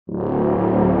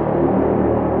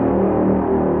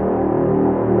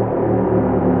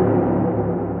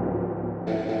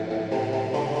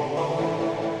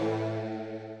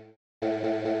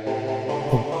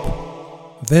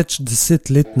več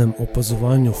desetletnem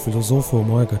opazovanju filozofov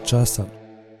mojega časa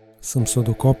sem se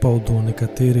dokopal do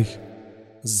nekaterih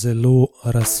zelo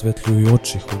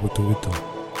razsvetljujočih ugotovitev.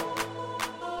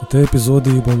 V tej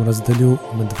epizodi jih bom razdelil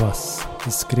med vas,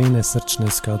 iskrene srčne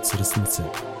iskalce resnice,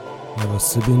 da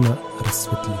vas vsebina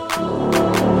razsvetli.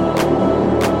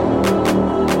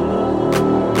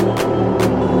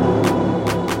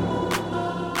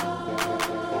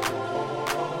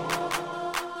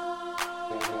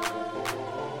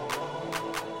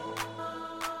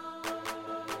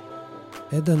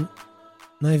 Eden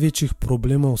največjih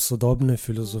problemov sodobne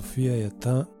filozofije je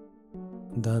ta,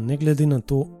 da ne glede na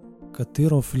to,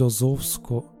 katero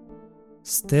filozofsko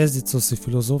stezico si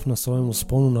filozof na svojem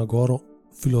vzponu na goro,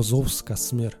 filozofska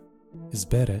smer,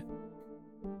 izbere,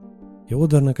 je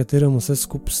oder, na katerem vse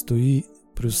skupaj stoji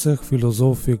pri vseh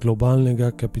filozofih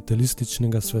globalnega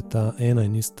kapitalističnega sveta ena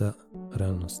in ista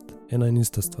realnost, ena in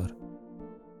ista stvar.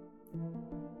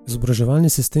 Izobraževalni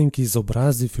sistem, ki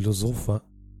izobrazi filozofa,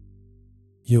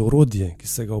 je orodje, ki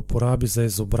se ga uporabi za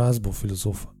izobrazbo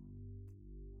filozofa.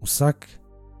 Vsak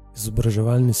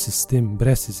izobraževalni sistem,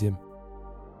 brez izjem,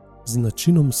 z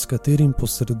načinom, s katerim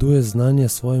posreduje znanje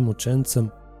svojim učencem,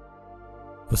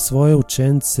 v svoje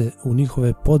učence, v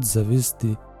njihove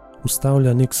podzavesti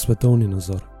ustavlja nek svetovni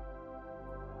nazor.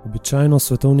 Običajno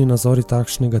svetovni nazori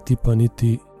takšnega tipa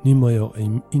niti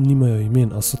nimajo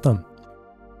imen, a so tam,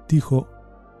 tiho,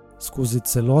 skozi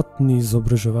celotni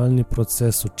izobraževalni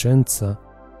proces učenca,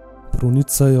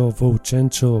 pronicajo v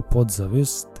učenčevo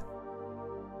podzavest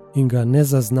in ga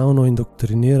nezaznavno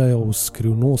indoktrinirajo v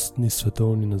skrivnostni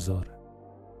svetovni nazor.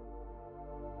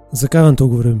 Zakaj vam to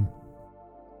govorim?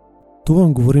 To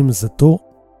vam govorim zato,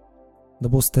 da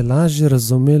boste lažje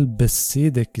razumeli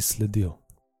besede, ki sledijo.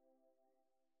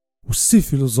 Vsi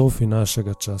filozofi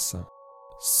našega časa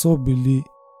so bili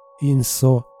in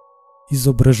so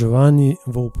izobraževani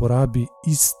v uporabi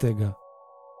istega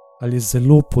ali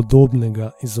zelo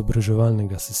podobnega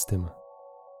izobraževalnega sistema.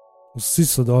 Vsi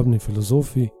sodobni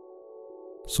filozofi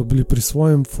so bili pri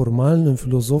svojem formalnem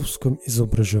filozofskem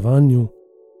izobraževanju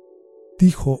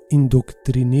tiho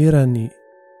indoktrinirani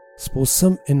s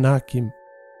povsem enakim,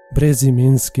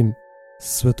 brezimenskim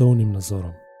svetovnim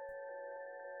nazorom.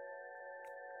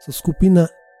 So skupina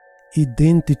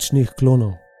identičnih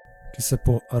klonov, ki se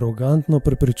arogantno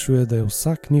prepričuje, da je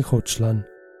vsak njihov član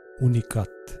unikat.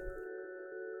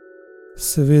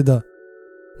 Seveda,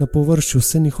 na površju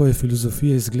vse njihove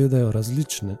filozofije izgledajo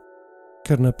različne,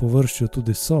 ker na površju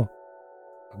tudi so.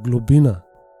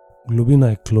 Globina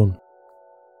je klon.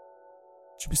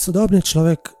 Če bi sodobni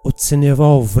človek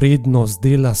ocenjeval vrednost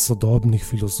dela sodobnih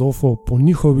filozofov po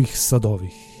njihovih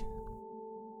sadovih,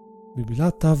 bi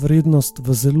bila ta vrednost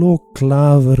v zelo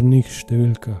klavrnih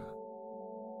številkah.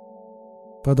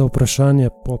 Pa da vprašanje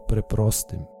po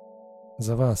preprostim,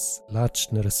 za vas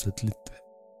lačne razsvetlitve.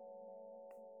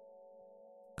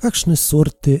 Kakšne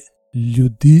sorte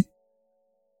ljudi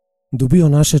dobijo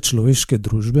naše človeške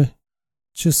družbe,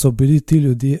 če so bili ti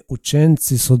ljudje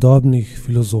učenci sodobnih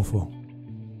filozofov?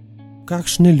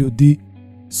 Kakšne ljudi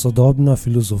sodobna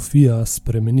filozofija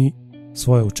spremeni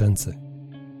svoje učence?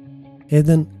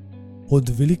 Eden od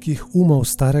velikih umov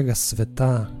starega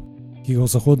sveta, ki ga v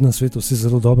zahodnem svetu vsi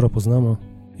zelo dobro poznamo,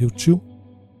 je učil,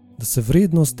 da se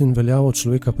vrednost in veljavo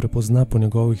človeka prepozna po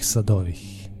njegovih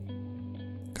sadovih.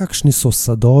 Kakšni so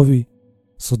sadovi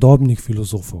sodobnih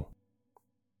filozofov?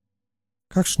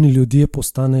 Kakšni ljudje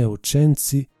postanejo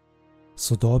učenci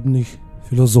sodobnih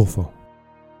filozofov?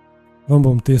 Vam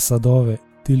bom te sadove,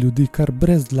 ti ljudi kar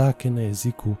brez dlake na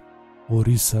jeziku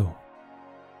orisal.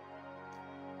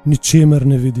 Ničemer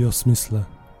ne vidijo smisla,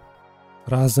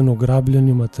 razen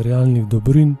ograbljanju materialnih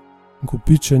dobrin in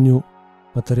kopičenju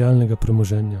materialnega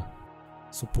premoženja.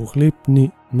 So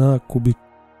pohlepni na kubik.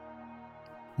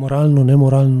 Moralno,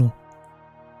 nemoralno,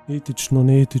 etično,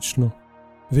 neetično,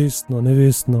 vestno,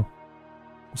 nevestno,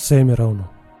 vse jim je ravno.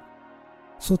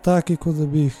 So taki, kot da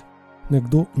bi jih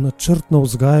nekdo načrtno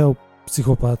vzgajal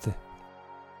psihopate.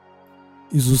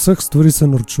 Iz vseh stvari se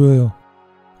norčujejo,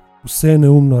 vse je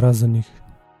neumno razen njih.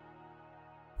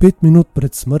 5 minut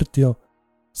pred smrtjo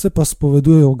se pa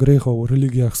spovedujejo grehov v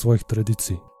religijah svojih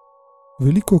tradicij.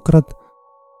 Velikokrat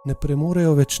ne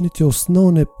premorejo več niti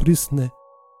osnovne pristne,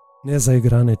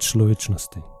 nezaigrane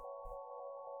človečnosti.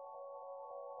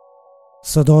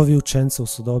 Sadovi učencev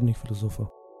sodobnih filozofov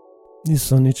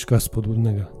niso nič kaj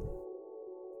spodbudnega.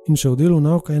 In če v delu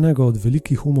nauka enega od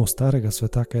velikih umov starega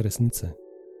sveta kaj resnice,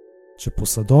 če po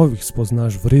sadovih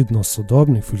spoznaš vrednost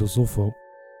sodobnih filozofov,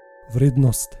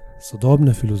 vrednost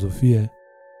sodobne filozofije,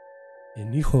 je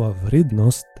njihova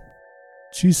vrednost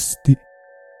čisti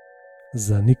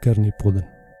zanikrni poden.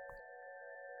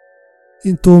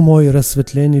 In to, moji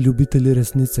razsvetljeni ljubitelji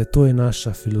resnice, to je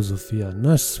naša filozofija,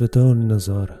 naš svetovni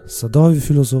nazor. Sadovi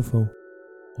filozofov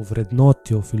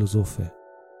ovrednotijo filozofe.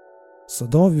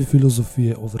 Sadovi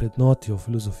filozofije ovrednotijo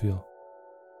filozofijo.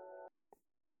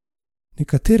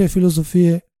 Nekatere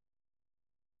filozofije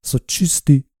so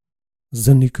čisti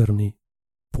zanikrni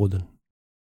poden.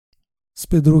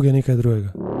 Spet druge nekaj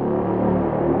drugega.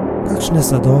 Kakšne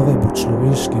sadove bo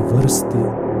človeški vrsti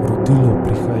rodilo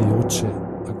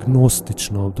prihajajoče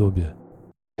agnostično obdobje?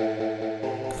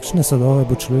 Kakšne sadove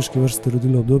bo človeški vrsti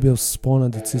rodilo obdobje vzpona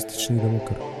decističnih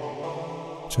demokratov?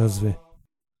 Čas ve.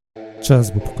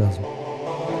 Čas bo pokazal.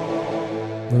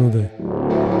 Nudej.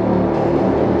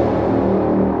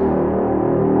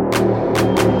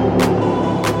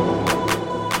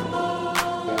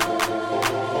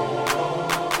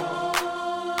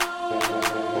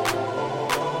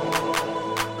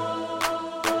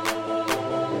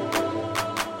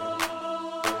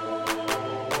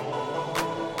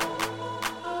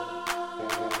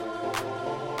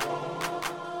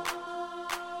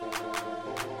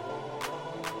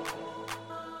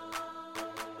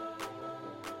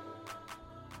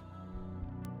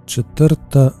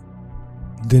 Četrta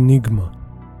denigma.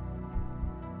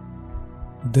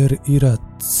 Der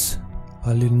irac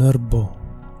ali nerbo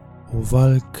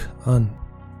uvalk an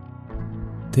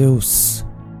teus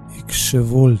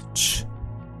ikševolč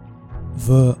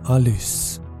v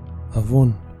alis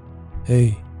avon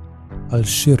ej al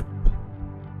širp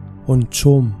on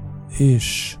čom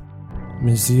iš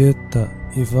mezjeta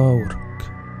ivaurk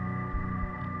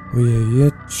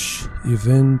ujeječ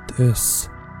event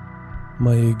es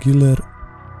Maje giler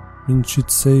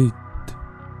minčiceit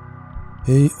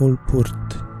ej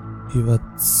olpurt ivat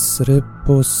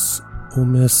srepos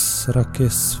umes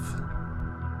rakesv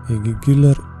egi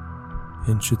giler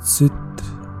minčicit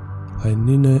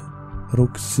ajnine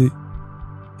roksi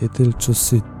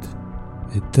etelčosit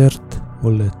etert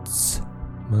olec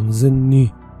manzen ni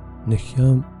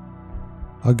nehjam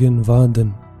agen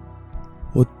vaden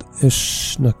od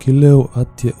eš nakilev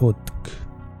atje od